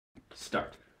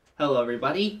Start. Hello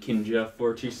everybody,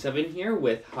 Kinja427 here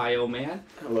with Hi-Oh Man.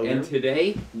 Hello and there.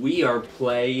 Today we are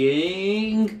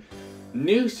playing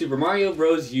New Super Mario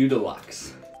Bros. U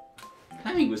Deluxe.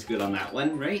 Timing was good on that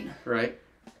one, right? Right.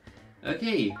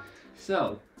 Okay,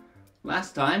 so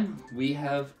last time we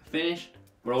have finished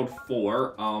World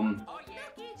 4.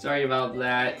 Sorry about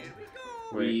that.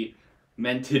 We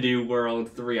meant to do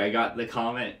World 3. I got the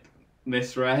comment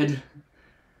misread.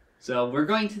 So we're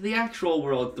going to the actual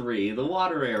World 3, the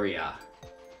water area.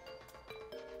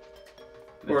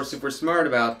 Of course, if we're smart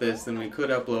about this, then we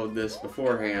could upload this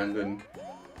beforehand and...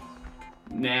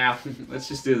 Nah, let's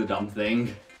just do the dumb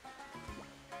thing.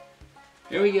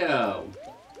 Here we go.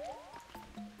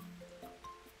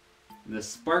 The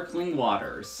sparkling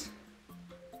waters.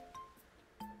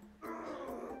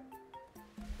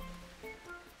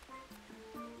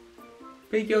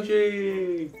 Pink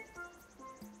Yoshi!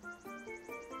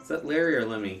 Is that Larry or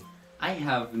Lemmy? I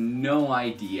have no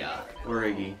idea. Or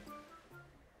Iggy?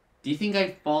 Do you think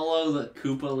I follow the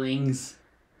Koopalings?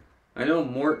 I know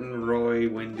Morton, Roy,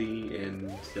 Wendy,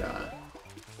 and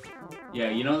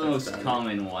Yeah, you know those That's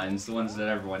common ones, the ones that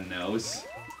everyone knows.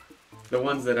 the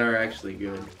ones that are actually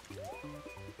good.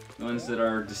 The ones that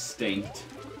are distinct.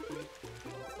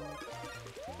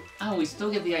 Oh, we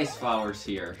still get the ice flowers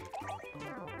here.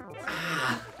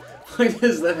 Ah! Why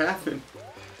does that happen?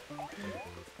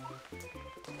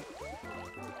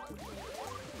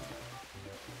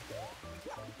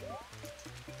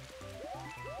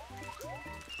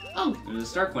 Oh, there's a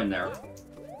Stark one there.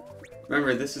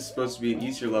 Remember, this is supposed to be an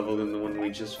easier level than the one we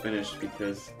just finished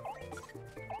because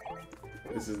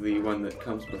this is the one that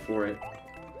comes before it.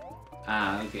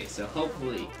 Ah, okay, so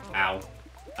hopefully... Ow.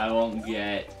 I won't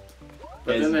get...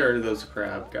 But then there are those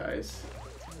crab guys.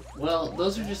 Well,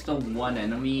 those are just a one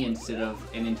enemy instead of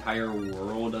an entire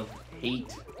world of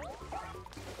hate.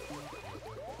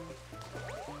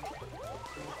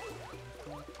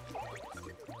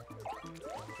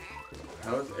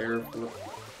 How is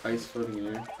ice floating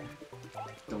in air?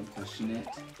 Don't question it.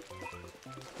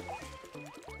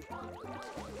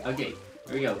 Okay,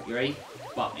 here we go. You ready?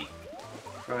 Spot me.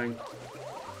 Trying.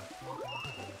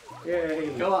 Yay!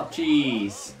 Go up,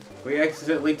 cheese! We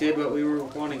accidentally did what we were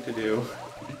wanting to do.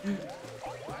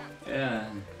 Yeah.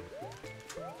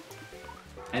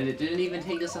 And it didn't even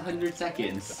take us 100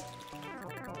 seconds.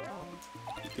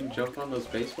 You can jump on those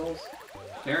baseballs?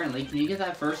 Apparently, can you get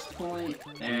that first point?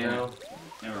 And No.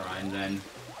 Never mind then.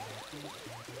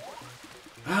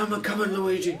 I'm a coming,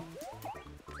 Luigi!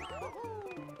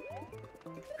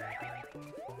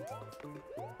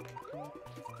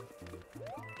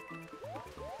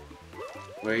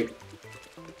 Wait.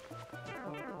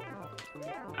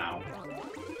 Ow.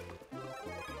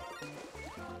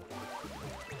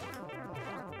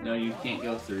 No, you can't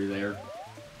go through there.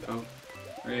 Oh.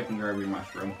 Hurry up and grab your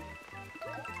mushroom.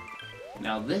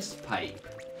 Now this pipe.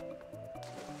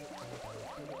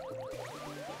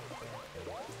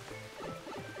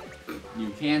 You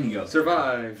can go.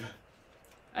 Survive!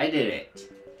 I did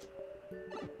it.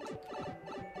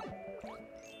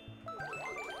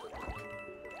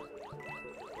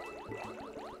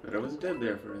 But I was dead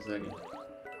there for a second.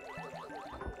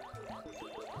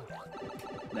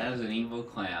 That is an evil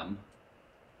clam.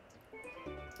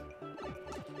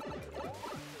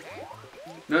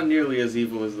 Not nearly as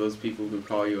evil as those people who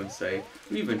call you and say,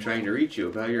 "We've been trying to reach you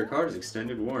about your car's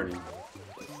extended warning."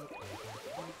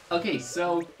 Okay,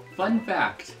 so fun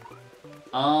fact.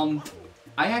 I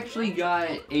actually got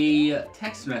a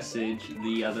text message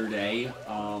the other day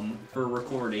for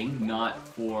recording, not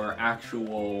for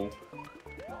actual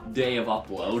day of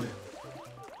upload.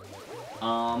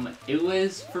 It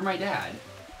was for my dad.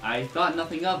 I thought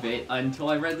nothing of it until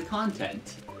I read the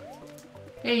content.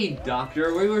 Hey,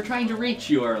 doctor, we were trying to reach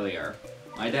you earlier.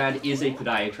 My dad is a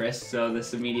podiatrist, so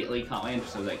this immediately caught my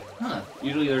interest. I was like, huh.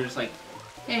 Usually they're just like,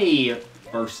 hey,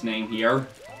 first name here.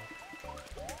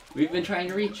 We've been trying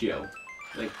to reach you.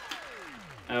 Like,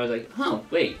 I was like, huh,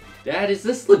 wait, Dad, is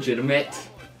this legitimate?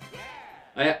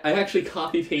 I actually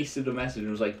copy-pasted the message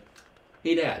and was like,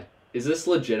 hey, Dad, is this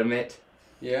legitimate?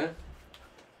 Yeah?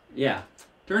 Yeah.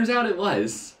 Turns out it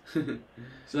was.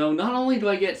 So not only do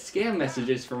I get scam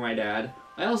messages from my dad,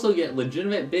 I also get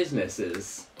legitimate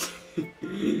businesses.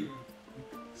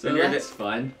 So that's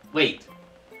fun. Wait.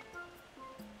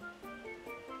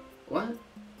 What?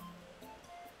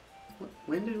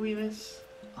 When did we miss?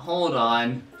 Hold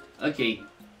on. Okay.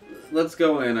 Let's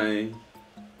go in. I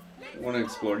want to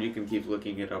explore. You can keep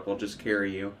looking it up. I'll just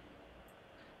carry you.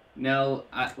 No,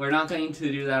 we're not going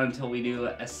to do that until we do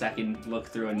a second look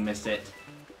through and miss it.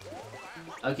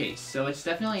 Okay, so it's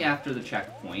definitely after the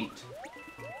checkpoint.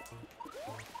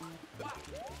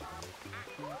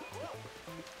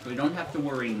 So we don't have to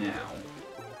worry now.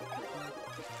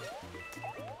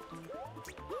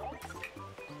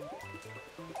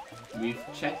 We've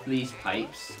checked these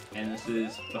pipes, and this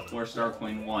is before Star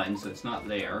Coin 1, so it's not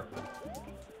there.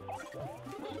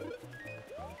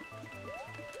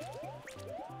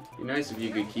 It'd be nice if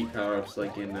you could keep power-ups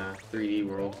like in 3D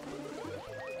World.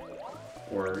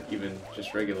 Or even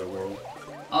just regular World.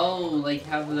 Oh, like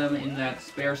have them in that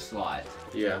spare slot.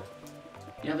 Yeah.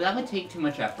 Yeah, but that would take too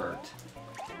much effort.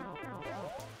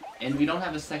 And we don't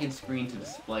have a second screen to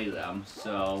display them,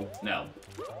 so no.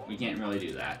 We can't really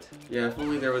do that. Yeah, if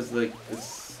only there was like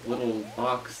this little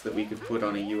box that we could put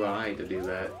on a UI to do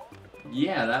that.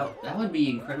 Yeah, that would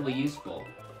be incredibly useful.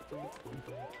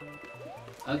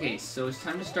 Okay, so it's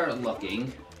time to start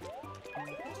looking.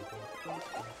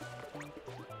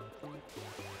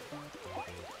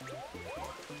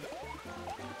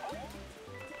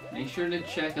 Make sure to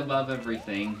check above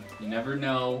everything. You never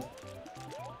know.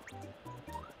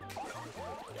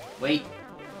 Wait.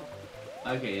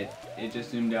 Okay, it just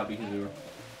zoomed out because we were...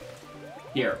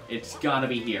 Here. It's gotta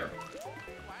be here.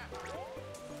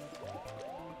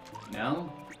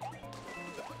 No?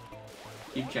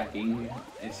 Keep checking.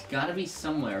 It's gotta be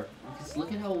somewhere. Because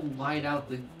look at how wide out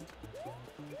the...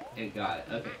 It got it.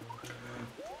 Okay.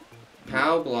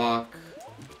 POW block.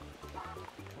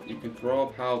 You can throw a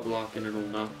POW block and it'll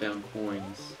knock down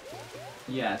coins.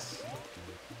 Yes.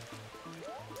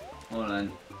 Hold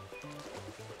on.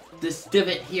 This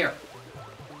divot here.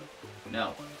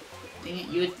 No. Dang it,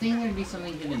 you would think there'd be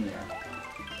something hidden there.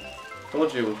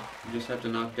 Told you, you just have to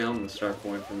knock down the star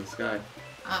coin from the sky.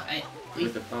 We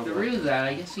With the POW block. threw that.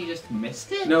 I guess you just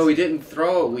missed it? No, we didn't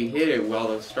throw it, we hit it while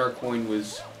the star coin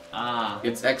was... Ah.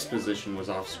 Its X position was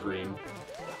off screen.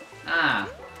 Ah.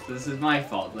 So this is my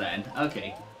fault then.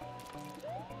 Okay.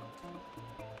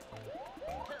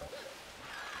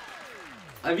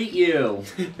 I beat you!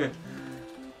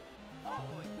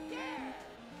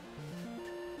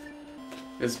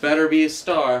 This better be a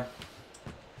star.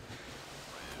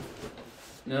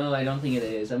 No, I don't think it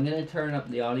is. I'm gonna turn up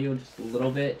the audio just a little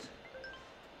bit.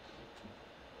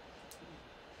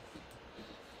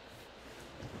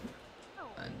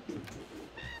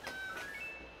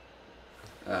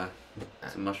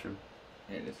 It's a mushroom.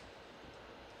 There it is.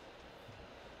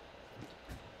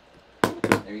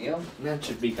 There we go. That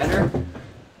should be better.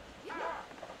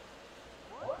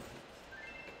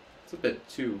 It's a bit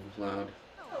too loud.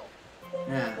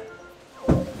 Yeah.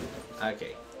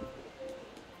 Okay.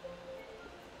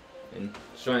 And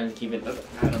trying to keep it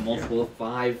at a multiple of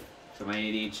 5, so my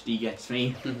ADHD gets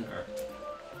me.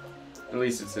 At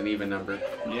least it's an even number.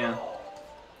 Yeah.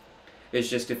 It's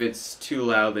just if it's too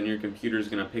loud, then your computer's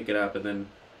gonna pick it up, and then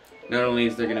not only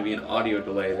is there gonna be an audio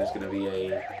delay, there's gonna be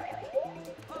a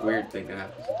weird thing that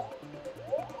happens.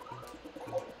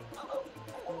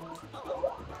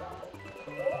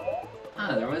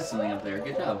 Ah, there was something up there.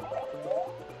 Good job.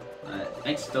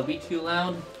 Might still be too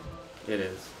loud. It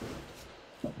is.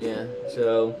 Yeah,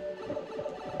 so...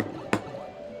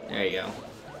 There you go.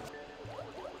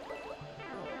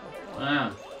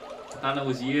 Ah, I thought it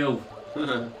was you.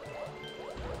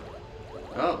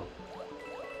 Oh.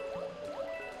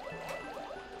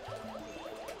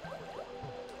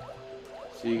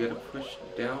 So you gotta push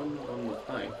down on the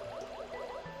pipe.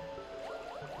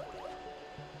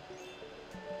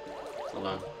 Hold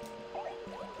on.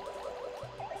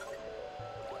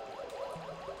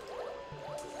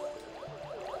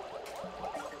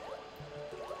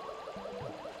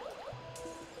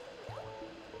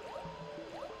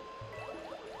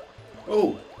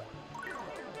 Oh!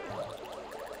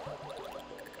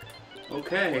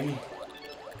 Okay.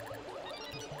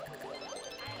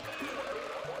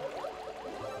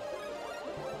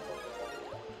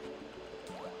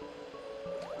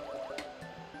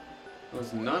 I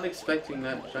was not expecting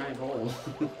that giant hole.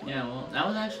 Yeah, well, that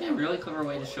was actually a really clever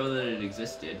way to show that it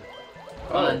existed.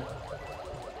 Oh. Hold on.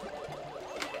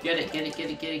 Get it, get it, get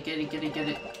it, get it, get it, get it, get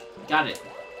it. Got it.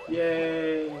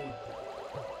 Yay!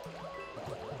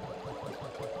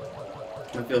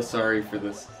 I feel sorry for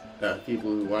this people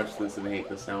who watch this and hate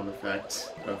the sound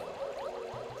effect of...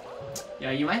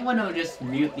 Yeah, you might want to just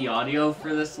mute the audio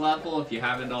for this level if you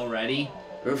haven't already.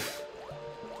 Oof.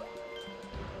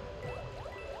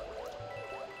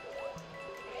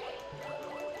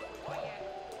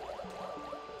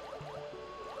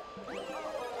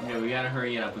 Yeah, we gotta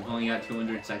hurry it up. We've only got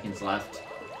 200 seconds left.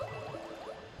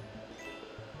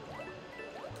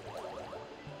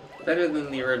 Better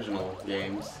than the original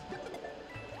games.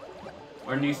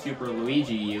 Or New Super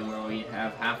Luigi U, where we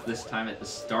have half this time at the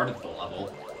start of the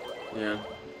level. Yeah.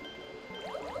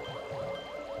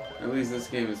 At least this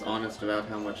game is honest about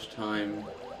how much time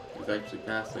is actually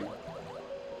passing.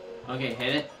 Okay,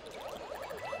 hit it.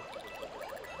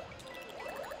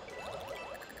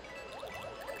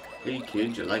 Hey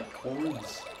kid, you like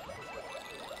coins?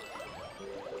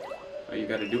 All you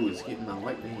gotta do is get in my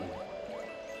white van.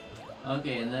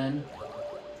 Okay, and then...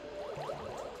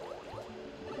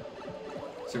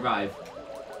 survive.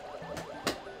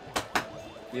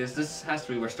 Because this has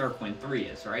to be where Star Coin 3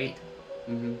 is, right?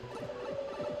 Mm-hmm.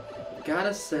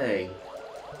 Gotta say,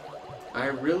 I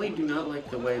really do not like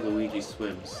the way Luigi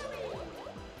swims.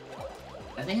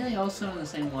 I think they all swim in the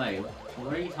same way.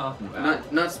 What are you talking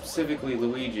about? Not specifically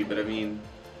Luigi, but I mean...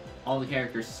 all the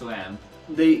characters swam.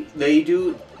 They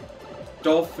do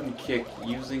dolphin kick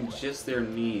using just their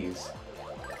knees.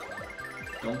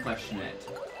 Don't question it.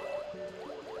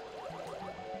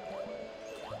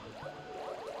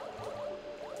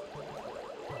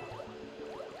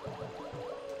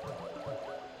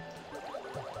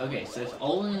 Okay, so it's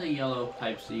only the yellow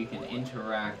pipes that you can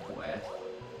interact with.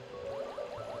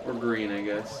 Or green, I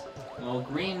guess. Well,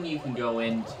 green you can go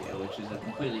into, which is a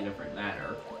completely different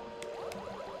matter.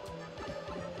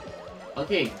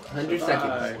 Okay, 100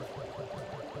 seconds.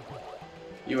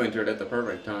 You entered at the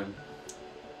perfect time.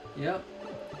 Yep.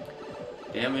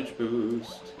 Damage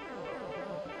boost.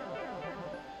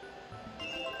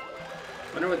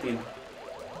 Wonder what the...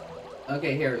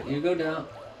 Okay, here, you go down.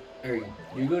 Or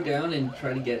you go down and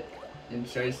try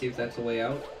to see if that's the way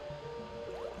out.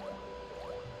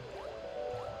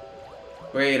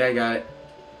 Wait, I got it.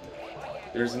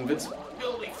 There's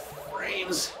invincibility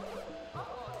frames.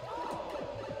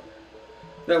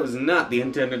 That was not the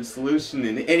intended solution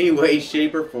in any way,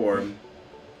 shape, or form.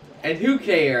 And who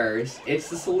cares? It's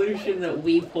the solution that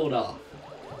we pulled off.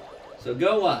 So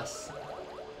go us.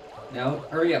 Now,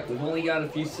 hurry up. We've only got a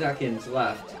few seconds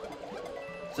left.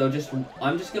 So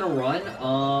I'm just gonna run.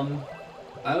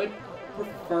 I would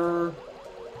prefer...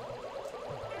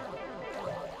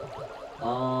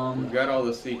 We've got all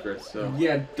the secrets, so...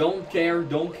 yeah, don't care.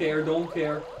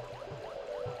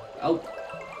 Oh,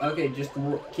 okay, just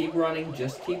keep running,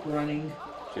 Just keep running.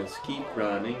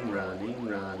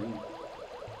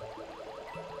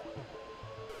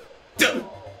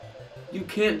 You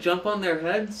can't jump on their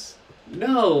heads?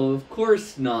 No, of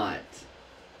course not.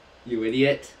 You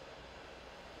idiot.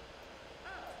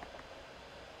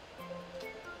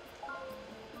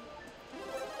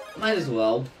 Might as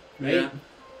well, right? Yeah.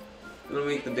 It'll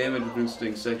make the damage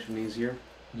boosting section easier.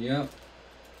 Yep.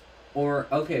 Or,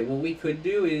 okay, what we could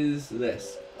do is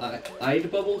this.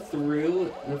 I'd bubble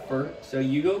through the first... so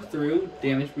you go through,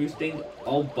 damage boosting,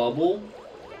 I'll bubble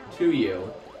to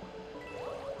you.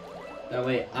 That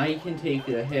way I can take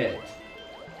the hit.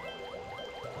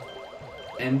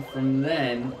 And from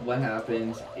then, what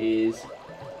happens is...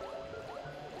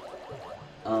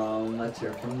 let's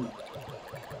hear from...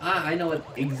 I know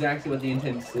exactly what the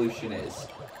intended solution is.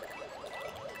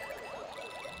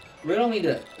 Riddle me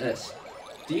this.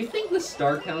 Do you think the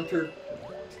star counter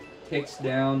ticks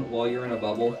down while you're in a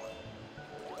bubble?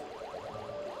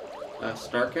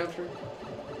 Star counter?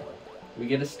 We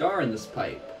get a star in this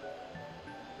pipe.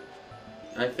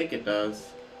 I think it does.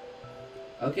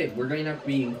 Okay, we're going to have to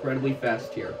be incredibly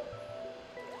fast here.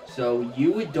 So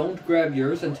you don't grab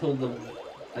yours until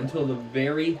the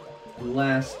very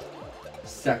last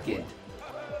second.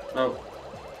 Oh,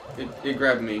 it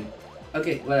grabbed me.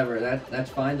 Okay, whatever.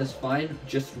 That's fine. That's fine.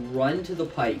 Just run to the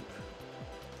pipe.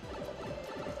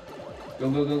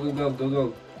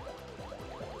 Go.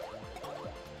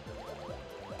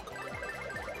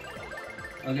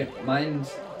 Okay,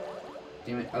 mine's...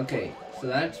 damn it. Okay, so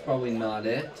that's probably not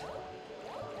it.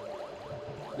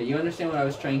 But you understand what I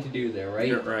was trying to do there, right?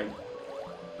 You're right.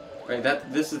 Right,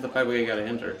 this is the pipe we gotta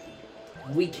enter.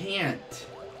 We can't.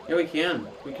 Yeah, we can.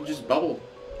 We can just bubble.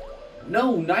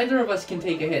 No, neither of us can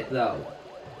take a hit, though.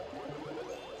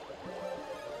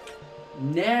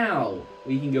 Now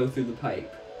we can go through the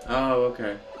pipe. Oh,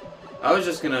 okay. I was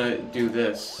just gonna do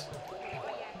this.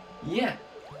 Yeah.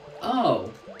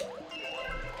 Oh.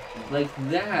 Like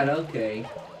that, okay.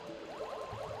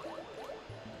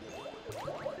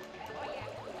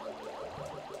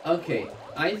 Okay,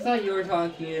 I thought you were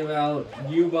talking about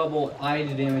you bubble, I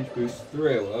to damage boost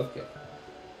through. Okay.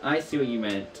 I see what you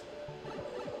meant.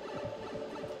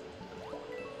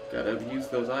 Gotta use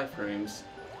those iframes.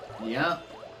 Yep.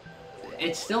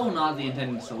 It's still not the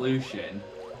intended solution.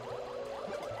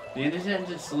 The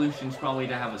intended solution is probably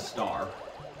to have a star.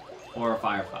 Or a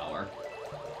fire flower.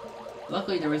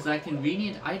 Luckily, there was that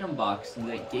convenient item box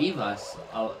that gave us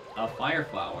a fire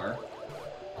flower.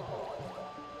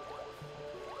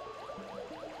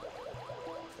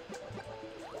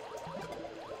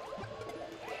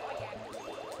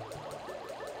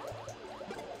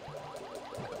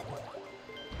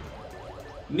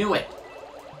 Knew it!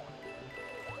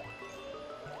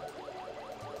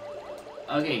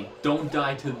 Okay, don't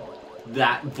die to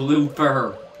that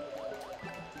blooper.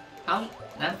 How?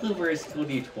 That blooper has killed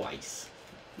you twice.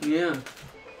 Yeah.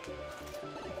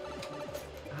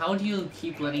 How do you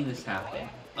keep letting this happen?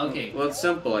 Okay. Well, it's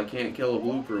simple. I can't kill a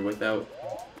blooper without...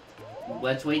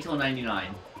 Let's wait till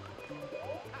 99.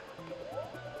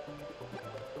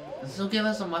 This will give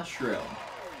us a mushroom.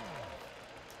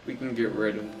 We can get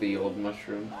rid of the old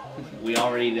mushroom. We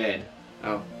already did.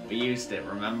 Oh. We used it,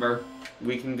 remember?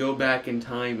 We can go back in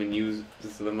time and use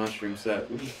the mushroom set.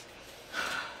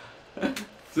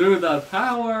 Through the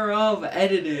power of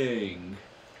editing.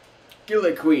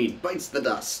 Killer Queen bites the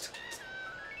dust.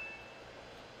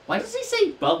 Why does he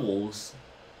say bubbles?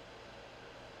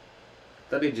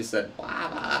 Thought he just said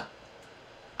blah.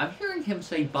 I'm hearing him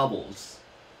say bubbles.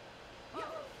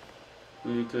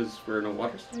 Because we're in a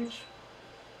water stage?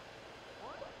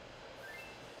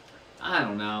 I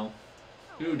don't know.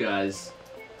 Who does?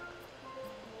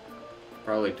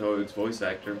 Probably Toad's voice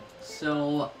actor.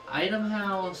 So, item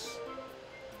house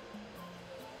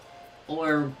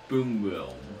or Boom Boom?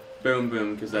 Boom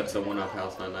Boom, because that's a one-up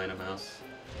house, not an item house.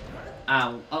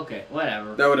 Okay,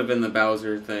 whatever. That would have been the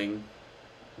Bowser thing.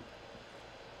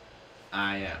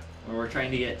 Yeah. Where we're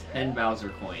trying to get 10 Bowser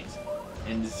coins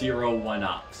and 0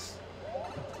 1-ups.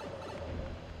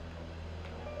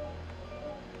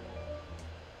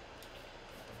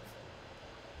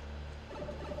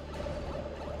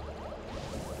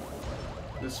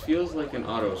 This feels like an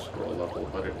auto-scroll level,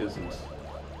 but it isn't.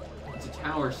 It's a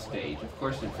tower stage. Of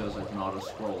course it feels like an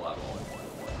auto-scroll level.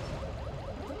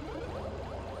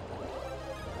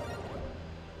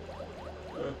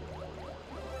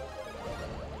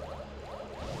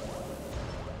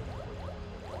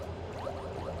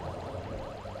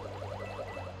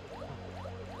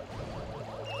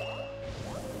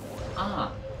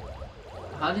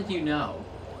 How did you know?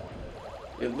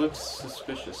 It looks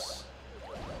suspicious.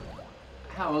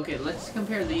 How? Okay, let's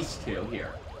compare these two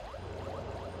here.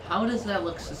 How does that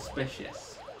look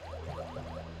suspicious?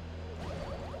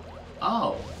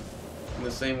 Oh. In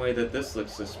the same way that this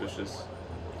looks suspicious.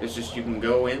 It's just you can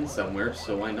go in somewhere,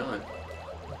 so why not?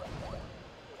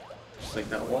 Just like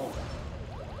that wall.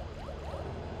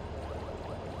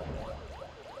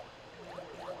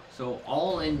 So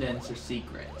all indents are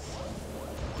secrets.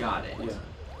 Got it. Yeah.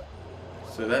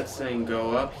 So that's saying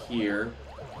go up here.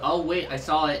 Oh wait, I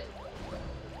saw it.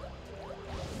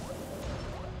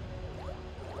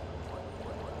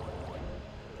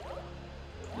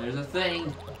 There's a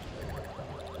thing.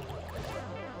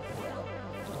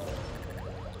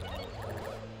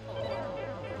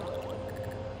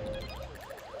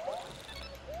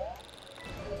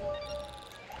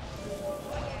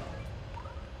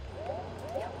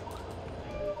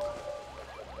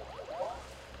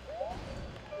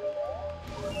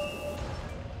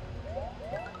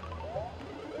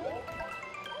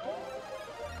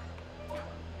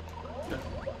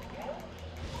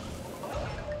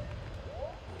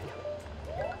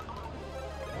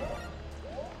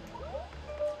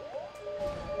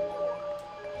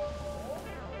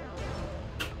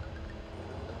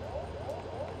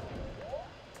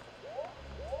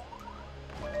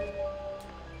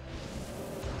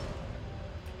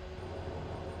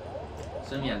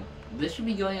 So yeah, this should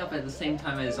be going up at the same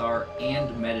time as our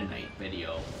and Meta Knight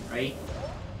video, right?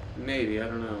 Maybe, I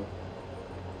don't know.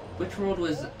 Which world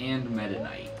was and Meta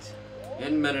Knight?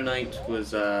 And Meta Knight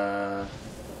was,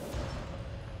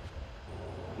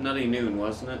 Nutty Noon,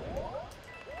 wasn't it?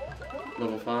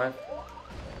 Level 5?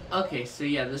 Okay, so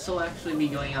yeah, this will actually be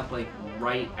going up like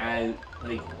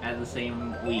at the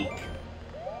same week.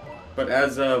 But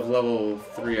as of level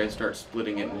 3, I start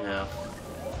splitting it in half.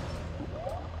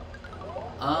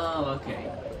 Oh,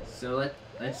 okay. So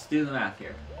let's do the math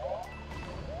here.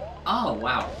 Oh,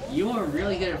 wow. You are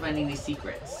really good at finding these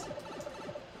secrets.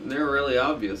 They're really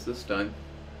obvious this time.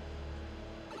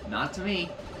 Not to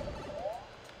me.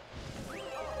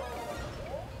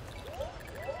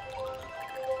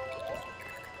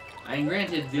 And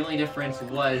granted, the only difference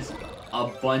was a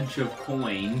bunch of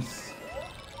coins.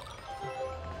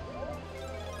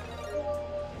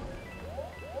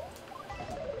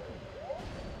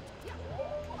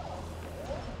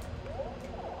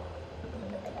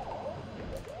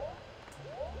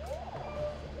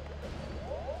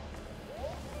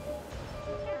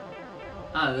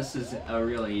 This is a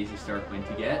really easy star coin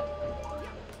to get.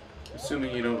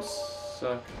 Assuming you don't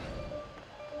suck.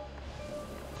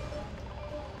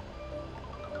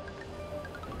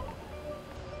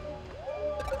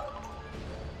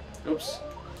 Oops.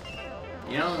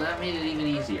 You know, that made it even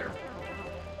easier.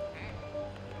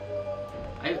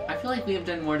 I feel like we have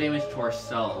done more damage to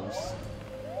ourselves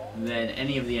than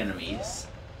any of the enemies.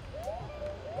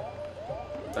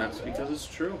 That's because it's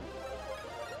true.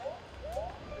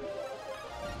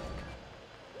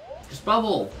 Just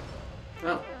bubble!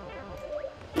 Oh.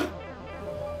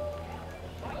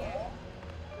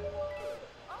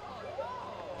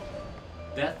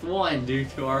 Death 1 due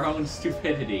to our own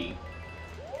stupidity.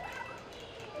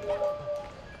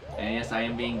 And yes, I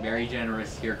am being very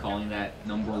generous here calling that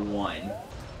number 1.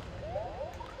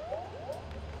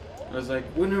 I was like,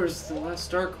 when is the last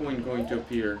star coin going to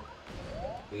appear?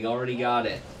 We already got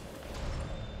it.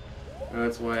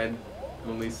 That's why I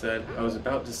only said, I was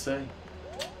about to say.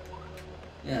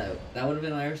 Yeah, that would have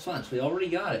been my response. We already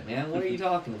got it, man. What are you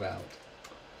talking about?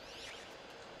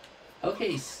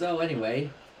 Okay, so anyway.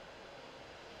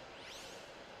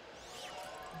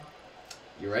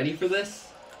 You ready for this?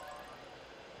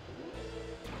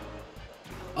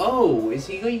 Oh, is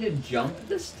he going to jump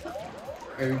this time?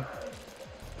 Or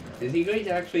is he going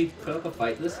to actually put up a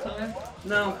fight this time?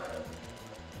 No.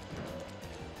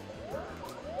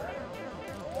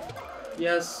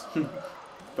 Yes,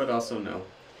 but also no.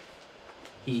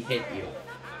 He hit you.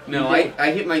 No,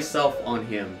 I hit myself on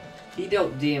him. He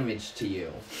dealt damage to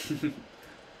you.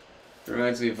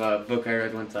 Reminds me of a book I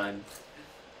read one time.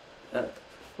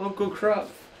 Uncle Crop.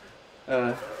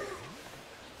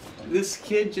 This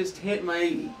kid just hit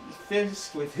my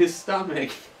fist with his stomach.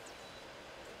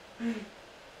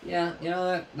 Yeah, you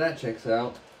know, that checks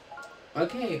out.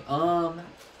 Okay,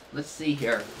 let's see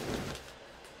here.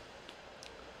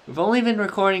 We've only been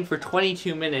recording for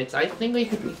 22 minutes. I think we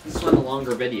could make this one a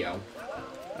longer video.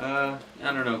 I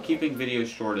don't know. Keeping videos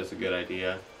short is a good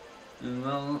idea.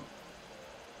 Well,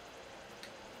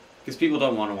 because people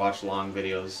don't want to watch long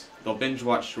videos. They'll binge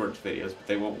watch short videos, but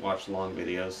they won't watch long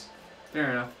videos.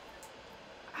 fair enough.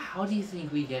 How do you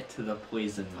think we get to the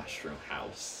poison mushroom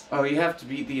house? Oh, you have to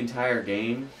beat the entire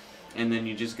game, and then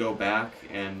you just go back,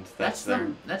 and that's there.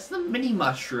 That's the mini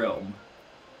mushroom.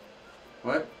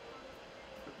 What?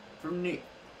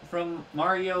 From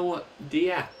Mario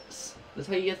DS. That's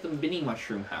how you get the mini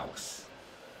mushroom house.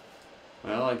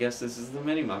 Well, I guess this is the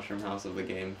mini mushroom house of the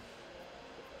game.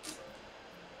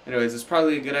 Anyways, it's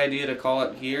probably a good idea to call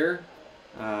it here.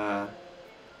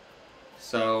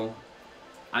 So,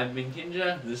 I've been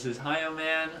Kinja. This is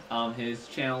Man. His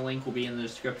channel link will be in the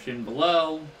description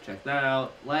below. Check that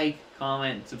out. Like,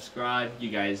 comment, subscribe. You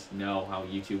guys know how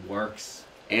YouTube works.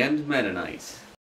 and Meta Knight.